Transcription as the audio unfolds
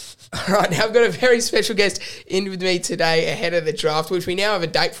right, now I've got a very special guest in with me today ahead of the draft, which we now have a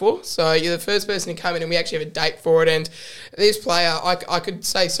date for. So you're the first person to come in and we actually have a date for it. And this player, I could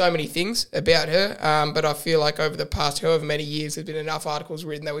say so many things about her, but I feel like over the past however many years, there's been enough articles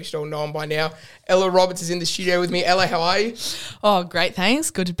written that we should all know them by now. Ella Roberts is in the studio with me. Ella, how are you? Oh, great,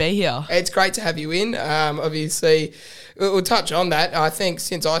 thanks. Good to be here. It's great to have you in. Obviously, we'll touch on that. I think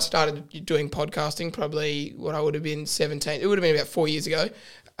since I started doing podcasting, probably what I would have been 17, it would have been about 4 years ago.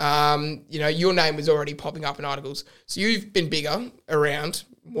 Your name was already popping up in articles. So you've been bigger around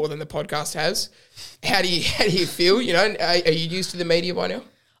more than the podcast has. How do you feel? Are you used to the media by now?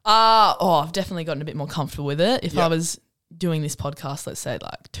 I've definitely gotten a bit more comfortable with it. If I was doing this podcast, let's say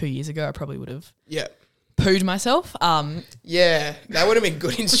like 2 years ago, I probably would have pooed myself. Yeah, that would have been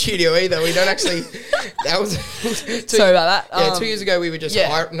good in studio either. We don't actually. That was sorry about that. 2 years ago we were just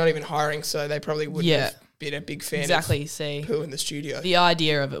not even hiring, so they probably wouldn't have been a big fan. Exactly. Of poo in the studio. The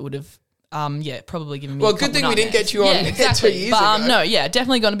idea of it would have. Probably given me. Well, good thing we didn't get you on exactly. 2 years ago.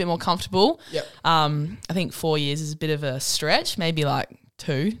 Definitely gotten a bit more comfortable. Yep. I think 4 years is a bit of a stretch, maybe like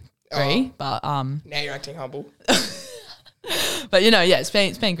 2, 3. But now you're acting humble. But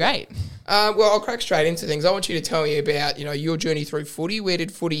it's been great. I'll crack straight into things. I want you to tell me about your journey through footy. Where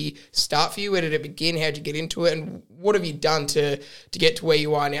did footy start for you? Where did it begin? How did you get into it? And what have you done to get to where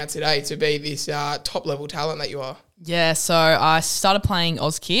you are now today to be this top level talent that you are? Yeah, so I started playing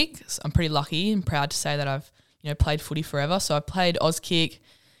Auskick. I'm pretty lucky and proud to say that I've played footy forever. So I played Auskick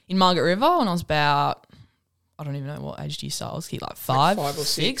in Margaret River when I was about, I don't even know what age do you start Auskick, like 5 or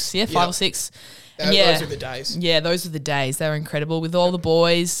 6? Yeah, 5 or 6. Those were the days. Yeah, those were the days. They were incredible with all the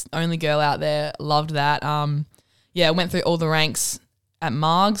boys. Only girl out there. Loved that. I went through all the ranks at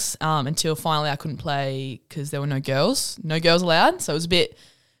Margs until finally I couldn't play because there were no girls. No girls allowed. So it was a bit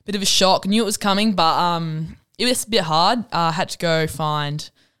of a shock. Knew it was coming, but it was a bit hard. I had to go find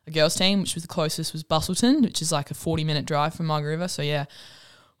a girls team, which was the closest was Bustleton, which is like a 40-minute drive from Margaret River. So yeah,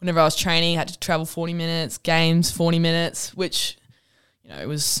 whenever I was training, I had to travel 40 minutes, games 40 minutes, which it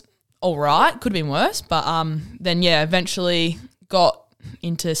was all right. Could have been worse, but then eventually got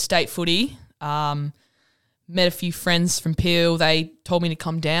into state footy. Met a few friends from Peel. They told me to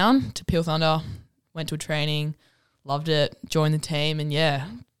come down to Peel Thunder. Went to a training, loved it, joined the team, and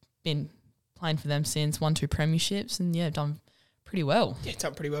been playing for them since. Won 2 premierships, and done pretty well. Yeah,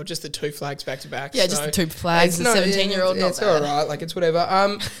 done pretty well. Just the 2 flags back to back. Yeah, just the 2 flags. The 17-year-old. It's all right. Like it's whatever.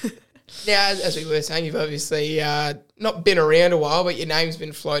 Now, as we were saying, you've obviously not been around a while, but your name's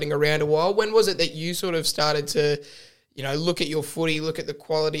been floating around a while. When was it that you sort of started to, look at your footy, look at the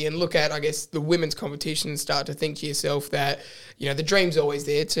quality and look at, I guess, the women's competition and start to think to yourself that, the dream's always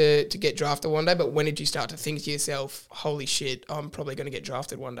there to get drafted one day, but when did you start to think to yourself, holy shit, I'm probably going to get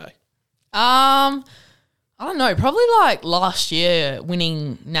drafted one day? I don't know, probably like last year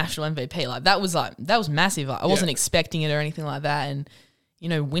winning national MVP. Like that was massive. Like, I wasn't expecting it or anything like that, and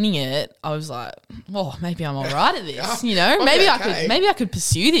winning it, I was like, oh, maybe I'm all right at this. Maybe I could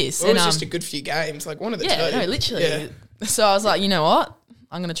pursue this. Well, it was just a good few games, like one of the two. Yeah, no, literally. Yeah. So I was like, you know what?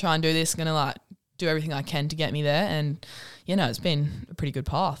 I'm going to try and do this. I'm going to do everything I can to get me there. And, it's been a pretty good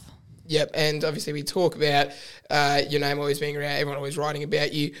path. Yep. And obviously we talk about your name always being around, everyone always writing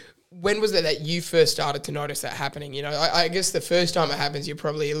about you. When was it that you first started to notice that happening? I guess the first time it happens, you're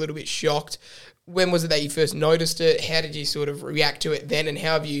probably a little bit shocked. When was it that you first noticed it? How did you sort of react to it then? And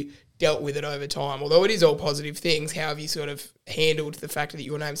how have you dealt with it over time? Although it is all positive things, how have you sort of handled the fact that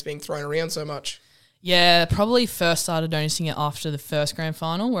your name's being thrown around so much? Yeah, probably first started noticing it after the first grand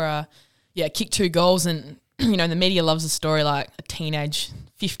final where I kicked 2 goals and, the media loves a story like a teenage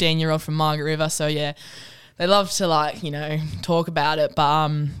 15-year-old from Margaret River. So, yeah, they love to talk about it. But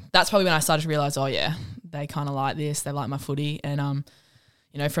that's probably when I started to realise, they kind of like this. They like my footy. And,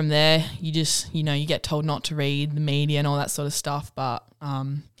 from there, you just, you get told not to read the media and all that sort of stuff. But,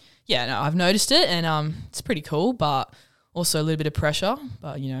 I've noticed it and it's pretty cool, but also a little bit of pressure.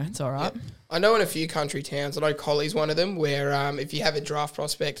 But, it's all right. Yep. I know in a few country towns, I know Colley's one of them, where if you have a draft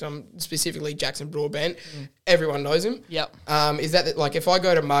prospect, specifically Jackson Broadbent, everyone knows him. Yep. Is that like if I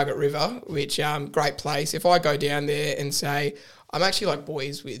go to Margaret River, which great place, if I go down there and say, I'm actually like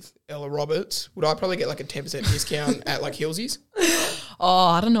boys with Ella Roberts, would I probably get like a 10% discount at like Hillsies? Oh,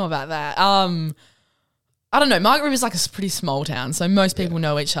 I don't know about that. I don't know. Margaret River's like a pretty small town, so most people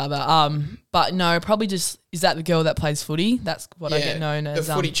know each other. But no, probably just, is that the girl that plays footy? That's what I get known as.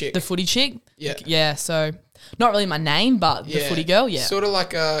 The footy chick. The footy chick? Yeah. Yeah, so not really my name, but the footy girl, yeah. Sort of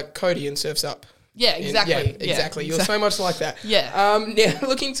like Cody and Surf's Up. Yeah, exactly. Exactly. You're so much like that. Yeah. Now,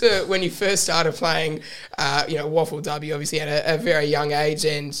 looking to when you first started playing, Waffle W, obviously at a very young age,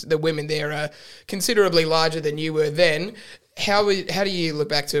 and the women there are considerably larger than you were then. How do you look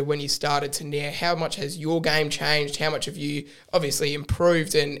back to when you started to now? How much has your game changed? How much have you obviously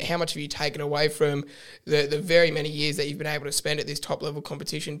improved, and how much have you taken away from the very many years that you've been able to spend at this top level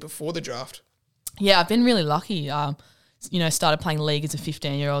competition before the draft? Yeah, I've been really lucky. Started playing league as a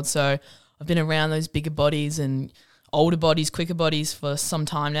 15-year-old, so I've been around those bigger bodies and older bodies, quicker bodies for some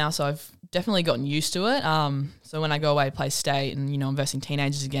time now. So I've definitely gotten used to it. So when I go away to play state and I'm versing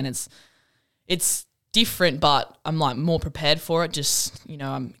teenagers again, it's different, but I'm like more prepared for it. Just,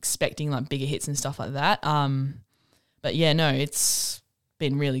 I'm expecting like bigger hits and stuff like that. But yeah, no, it's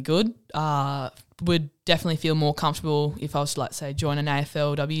been really good. Would definitely feel more comfortable if I was to, like, say, join an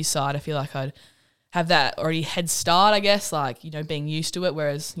AFLW side. I feel like I'd have that already head start, I guess, like, being used to it.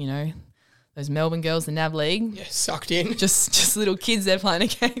 Whereas, those Melbourne girls, the NAB League. Yeah, sucked in. Just little kids they're playing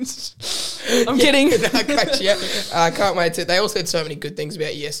against. I'm kidding. I can't wait to. They all said so many good things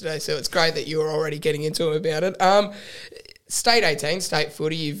about you yesterday, so it's great that you were already getting into them about it. State 18, state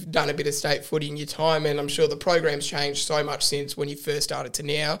footy, you've done a bit of state footy in your time, and I'm sure the program's changed so much since when you first started to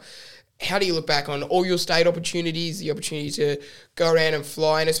now. How do you look back on all your state opportunities, the opportunity to go around and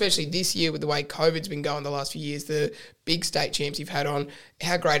fly, and especially this year with the way COVID's been going the last few years, the big state champs you've had on,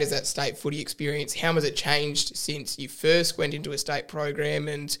 how great is that state footy experience? How has it changed since you first went into a state program?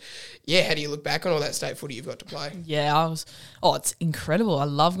 And, yeah, how do you look back on all that state footy you've got to play? Yeah, it's incredible. I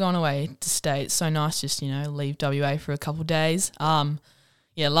love going away to state. It's so nice just, leave WA for a couple of days.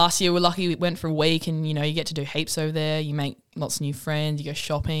 Yeah, last year we're lucky we went for a week and, you get to do heaps over there. You make lots of new friends, you go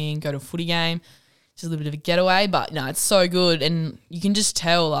shopping, go to a footy game. Just a little bit of a getaway, but no, it's so good. And you can just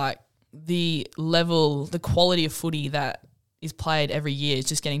tell, like, the level, the quality of footy that is played every year is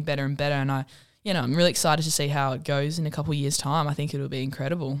just getting better and better. And I'm really excited to see how it goes in a couple of years' time. I think it'll be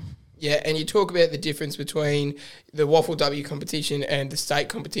incredible. Yeah, and you talk about the difference between the AFLW competition and the state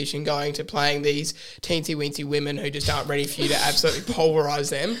competition, going to playing these teensy-weensy women who just aren't ready for you to absolutely pulverise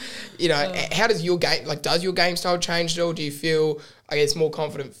them. How does your game style change at all? Do you feel, I guess, more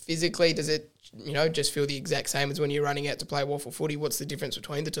confident physically? Does it, just feel the exact same as when you're running out to play waffle footy? What's the difference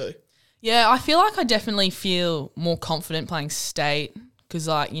between the two? Yeah, I feel like I definitely feel more confident playing state because,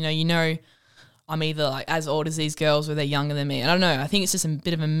 like, I'm either like as old as these girls or they're younger than me. I don't know. I think it's just a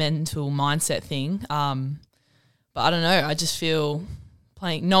bit of a mental mindset thing. But I don't know. I just feel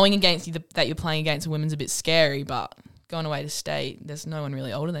knowing against you that you're playing against a women's a bit scary, but going away to state, there's no one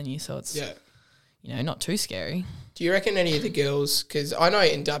really older than you, so it's not too scary. Do you reckon any of the girls, because I know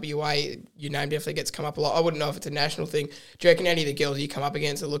in WA your name definitely gets come up a lot. I wouldn't know if it's a national thing. Do you reckon any of the girls you come up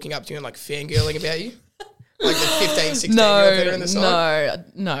against are looking up to you and like fangirling about you? Like the 15, 16 year old in the side?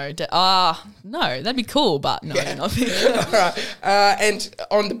 No, that'd be cool, but no. Yeah. Not all right. And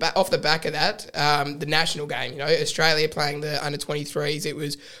off the back of that, the national game, Australia playing the under-23s, it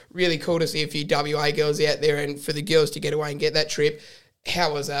was really cool to see a few WA girls out there, and for the girls to get away and get that trip.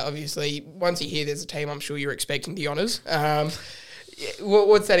 How was that? Obviously, once you hear there's a team, I'm sure you're expecting the honours.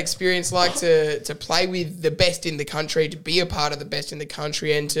 What's that experience like to play with the best in the country, to be a part of the best in the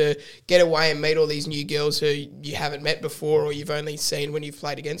country, and to get away and meet all these new girls who you haven't met before or you've only seen when you've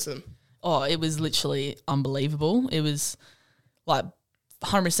played against them? Oh, it was literally unbelievable. It was like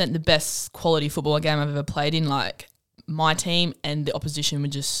 100% the best quality football game I've ever played in. Like, my team and the opposition were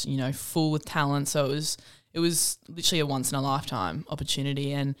just, full with talent. So it was literally a once in a lifetime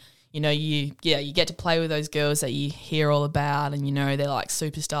opportunity. And you get to play with those girls that you hear all about, and they're like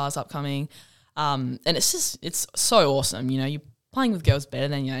superstars upcoming, and it's so awesome. You're playing with girls better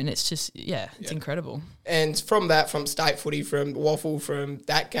than you, and it's just it's incredible. And from state footy, from waffle, from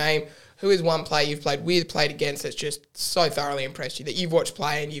that game, who is one player you've played with, played against, that's just so thoroughly impressed you that you've watched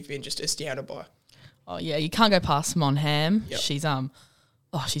play and you've been just astounded by? Oh yeah, you can't go past Mon Ham. Yep.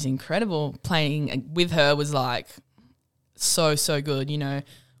 She's incredible. Playing with her was like so good.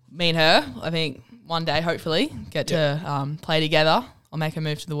 Me and her, I think one day, hopefully, get to play together. I'll make her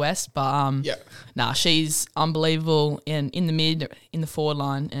move to the West. But, she's unbelievable in the mid, in the forward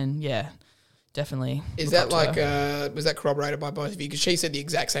line. And, definitely. Is that like, was that corroborated by both of you? Because she said the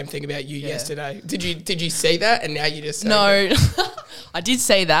exact same thing about you yesterday. Did you see that? And now you just No, I did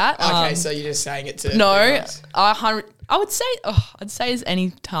say that. Okay, so you're just saying it to... No, I would say, I'd say as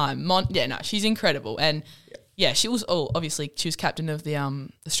any time. She's incredible. And... Yeah, she was obviously she was captain of the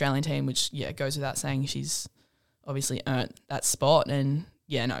Australian team, which goes without saying. She's obviously earned that spot, and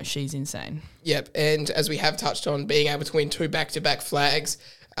she's insane. Yep, and as we have touched on, being able to win 2 back-to-back flags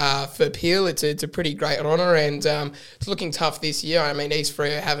for Peel, it's a pretty great honour, and it's looking tough this year. I mean, East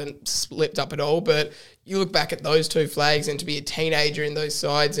Freo haven't slipped up at all, but you look back at those 2 flags, and to be a teenager in those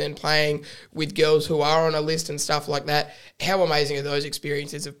sides and playing with girls who are on a list and stuff like that, how amazing are those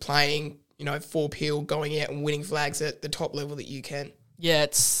experiences of playing for Peel going out and winning flags at the top level that you can. Yeah,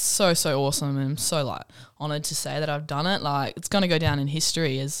 it's so awesome, and I'm so honoured to say that I've done it. It's going to go down in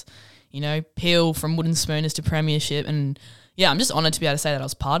history as, Peel from wooden spooners to premiership, and I'm just honoured to be able to say that I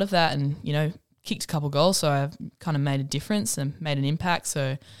was part of that, and kicked a couple goals, so I've kind of made a difference and made an impact.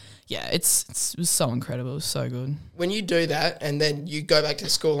 So yeah, it was so incredible. It was so good. When you do that and then you go back to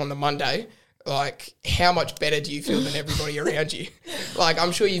school on the Monday, how much better do you feel than everybody around you?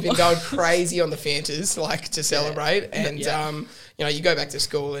 I'm sure you've been going crazy on the Fantas, to celebrate, and you go back to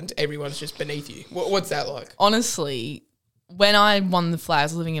school and everyone's just beneath you. What's that like? Honestly, when I won the flag, I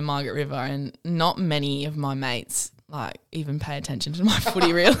was living in Margaret River, and not many of my mates even pay attention to my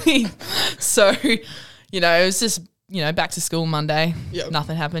footy really. So, it was just, back to school Monday. Yep.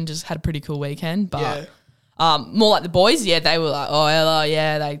 Nothing happened, just had a pretty cool weekend. But more like the boys, they were like, oh,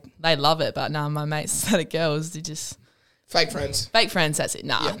 Ella, they love it. But no, my mates that are girls, they just... Fake friends. Fake friends, that's it.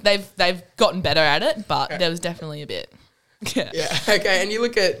 Nah, they've gotten better at it, but there was definitely a bit. Yeah, okay. And you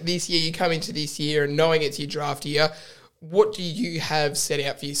look at this year, you come into this year and knowing it's your draft year, what do you have set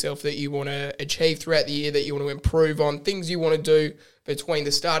out for yourself that you want to achieve throughout the year, that you want to improve on, things you want to do between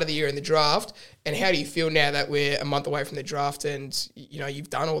the start of the year and the draft? And how do you feel now that we're a month away from the draft and,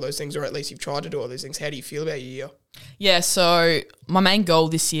 you've done all those things, or at least you've tried to do all those things? How do you feel about your year? Yeah, so my main goal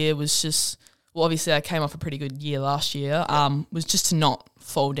this year was just, obviously I came off a pretty good year last year, was just to not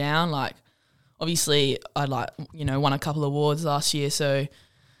fall down. Obviously I won a couple of awards last year, so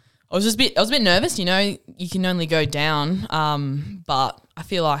I was a bit nervous, you can only go down, but I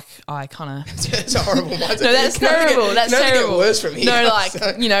feel like I kind of... It's a horrible mindset. No, that's terrible. That's terrible. Get worse from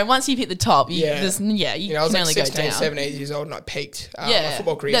here. No, once you've hit the top, you can I was only 16, go down. 17 years old and I peaked. My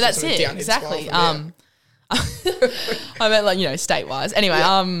football career. Yeah, that's it. Exactly. I meant state-wise. Anyway,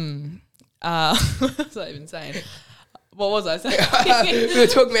 what was I even saying? What was I saying? We were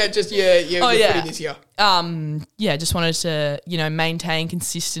talking about just your footy this year. Just wanted to maintain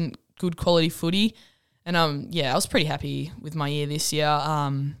consistent, good quality footy, and I was pretty happy with my year this year.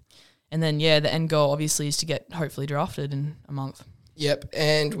 And then the end goal obviously is to get hopefully drafted in a month. Yep,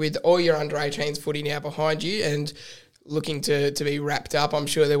 and with all your under-18s footy now behind you and looking to be wrapped up, I'm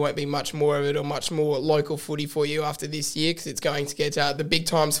sure there won't be much more of it or much more local footy for you after this year, because it's going to get the big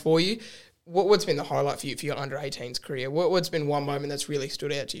times for you. What's been the highlight for you for your under-18s career? What's been one moment that's really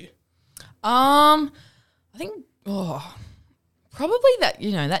stood out to you? I think probably that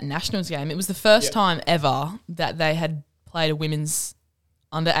that Nationals game. It was the first time ever that they had played a women's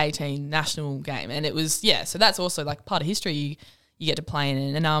under-18 national game, and it was so that's also part of history you get to play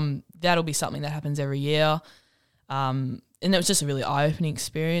in, and that'll be something that happens every year. And it was just a really eye-opening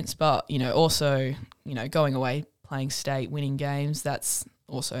experience. But also going away, playing state, winning games, that's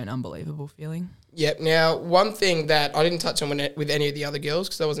also an unbelievable feeling. Yep. Now, one thing that I didn't touch on with any of the other girls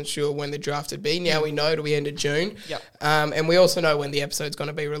because I wasn't sure when the draft would be. Now we know it'll be end of June. Yep. And we also know when the episode's going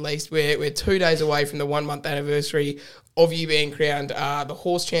to be released. We're 2 days away from the 1 month anniversary of you being crowned the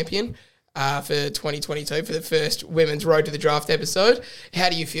horse champion for 2022 for the first Women's Road to the Draft episode. How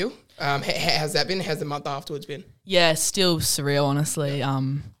do you feel? How's that been? How's the month afterwards been? Yeah, still surreal, honestly.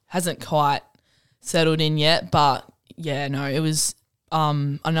 Hasn't quite settled in yet, but it was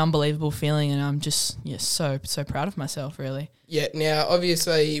an unbelievable feeling, and I'm just so proud of myself, really. Yeah. Now,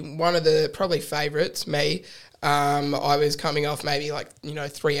 obviously, one of the probably favourites, me. I was coming off maybe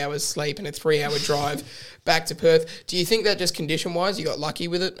 3 hours sleep and a 3 hour drive back to Perth. Do you think that just condition wise you got lucky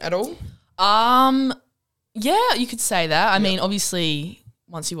with it at all? Yeah, you could say that. I mean, obviously,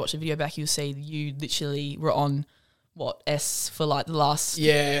 once you watch the video back, you'll see you literally were on S for the last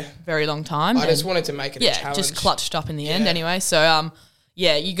very long time. I just wanted to make it a challenge. Just clutched up in the end anyway. So,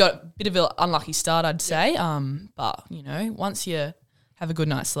 you got a bit of an unlucky start, I'd say. But, once you have a good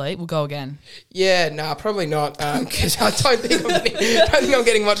night's sleep, we'll go again. Yeah, no, probably not, because I don't think I'm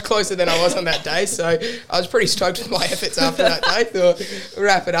getting much closer than I was on that day. So I was pretty stoked with my efforts after that day. So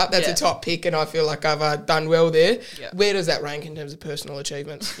wrap it up. That's a top pick, and I feel like I've done well there. Yeah. Where does that rank in terms of personal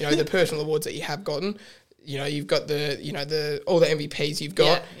achievements? The personal awards that you have gotten. You've got the all the MVPs you've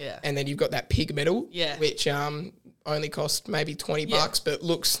got, and then you've got that pig medal, which only cost maybe $20, but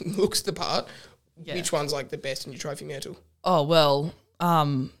looks the part. Yeah. Which one's the best in your trophy mantle? Oh well,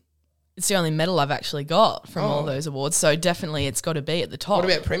 it's the only medal I've actually got from all those awards, so definitely it's got to be at the top.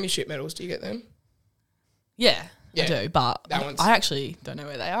 What about premiership medals? Do you get them? Yeah. I do, but I actually don't know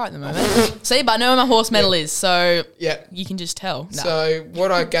where they are at the moment. See, but I know where my horse medal is, so you can just tell. No. So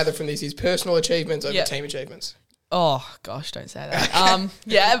what I gather from this is personal achievements over team achievements. Oh, gosh, don't say that.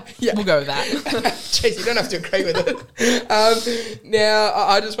 We'll go with that. Jeez, you don't have to agree with it. Now,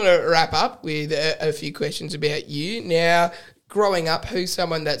 I just want to wrap up with a few questions about you. Now, growing up, who's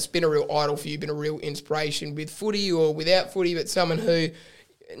someone that's been a real idol for you, been a real inspiration with footy or without footy, but someone who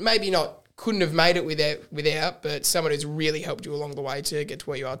maybe couldn't have made it without, but someone who's really helped you along the way to get to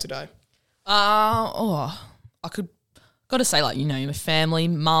where you are today? Got to say, like, my family,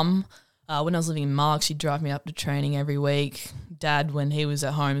 mum. When I was living in Mark, she'd drive me up to training every week. Dad, when he was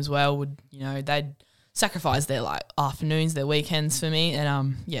at home as well, would, they'd sacrifice their, like, afternoons, their weekends for me.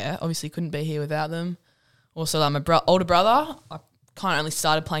 And, obviously couldn't be here without them. Also, like, my older brother, I kind of only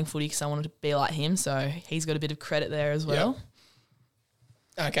started playing footy because I wanted to be like him, so he's got a bit of credit there as well.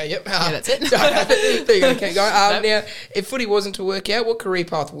 Yep. Okay, yep. Yeah, that's it. There you go, keep going. Now, if footy wasn't to work out, what career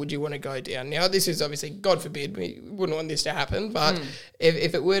path would you want to go down? Now, this is obviously, God forbid, we wouldn't want this to happen, but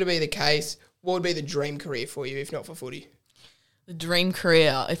if it were to be the case, what would be the dream career for you, if not for footy? The dream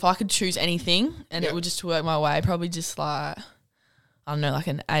career, if I could choose anything and it would just work my way, probably just like, I don't know, like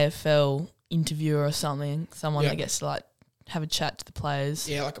an AFL interviewer or something, someone that gets to like have a chat to the players.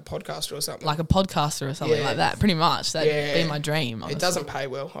 Yeah, like a podcaster or something. Like a podcaster or something like that, pretty much. That'd be my dream, honestly. It doesn't pay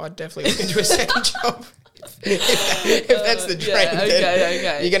well. I'd definitely look into a second job. if that's the dream,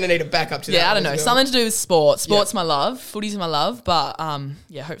 then you're going to need a backup to that. Yeah, I don't know. Something to do with sport. Sport's my love. Footy's my love. But,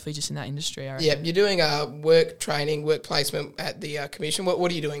 hopefully just in that industry, I reckon. Yeah, you're doing work training, work placement at the commission.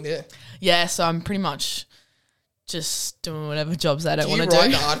 What are you doing there? Yeah, so I'm pretty much just doing whatever jobs I don't want to do. Do you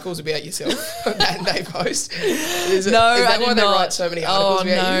write the articles about yourself that they post? Is I that do why not. they write so many articles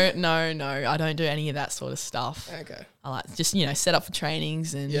about you? No. I don't do any of that sort of stuff. Okay. I like just, set up for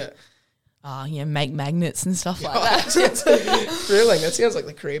trainings and make magnets and stuff like that. That sounds thrilling. That sounds like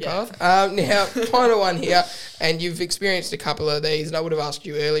the career path. Now, final one here, and you've experienced a couple of these, and I would have asked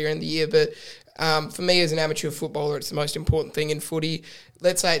you earlier in the year, but for me as an amateur footballer, it's the most important thing in footy.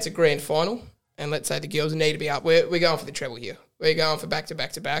 Let's say it's a grand final, and let's say the girls need to be up. We're going for the treble here. We're going for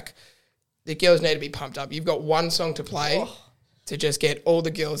back-to-back-to-back. The girls need to be pumped up. You've got one song to play to just get all the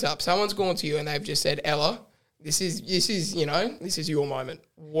girls up. Someone's gone to you and they've just said, Ella, this is your moment.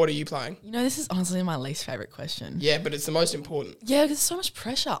 What are you playing? This is honestly my least favourite question. Yeah, but it's the most important. Yeah, because there's so much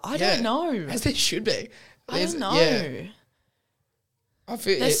pressure. I don't know. As there should be. I don't know. Yeah. I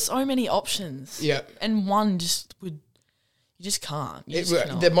feel there's so many options. Yeah. And one just would... You just can't.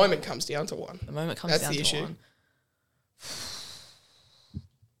 The moment comes down to one. The moment comes down to one.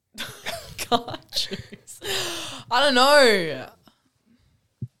 Can't choose. I don't know.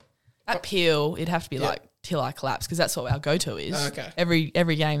 At Peel, it'd have to be like Till I Collapse because that's what our go-to is. Okay.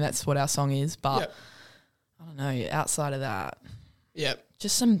 Every game, that's what our song is. But I don't know. Outside of that,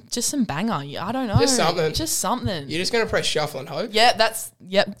 just some banger. I don't know. Just something. You're just gonna press shuffle and hope. Yeah,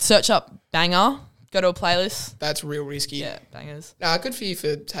 search up banger. Go to a playlist. That's real risky. Yeah, bangers. Nah, good for you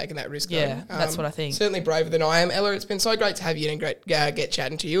for taking that risk. Yeah, that's what I think. Certainly braver than I am. Ella, it's been so great to have you and great get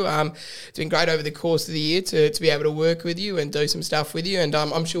chatting to you. It's been great over the course of the year to be able to work with you and do some stuff with you. And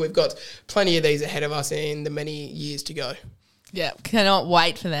I'm sure we've got plenty of these ahead of us in the many years to go. Yeah, cannot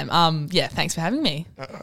wait for them. Thanks for having me.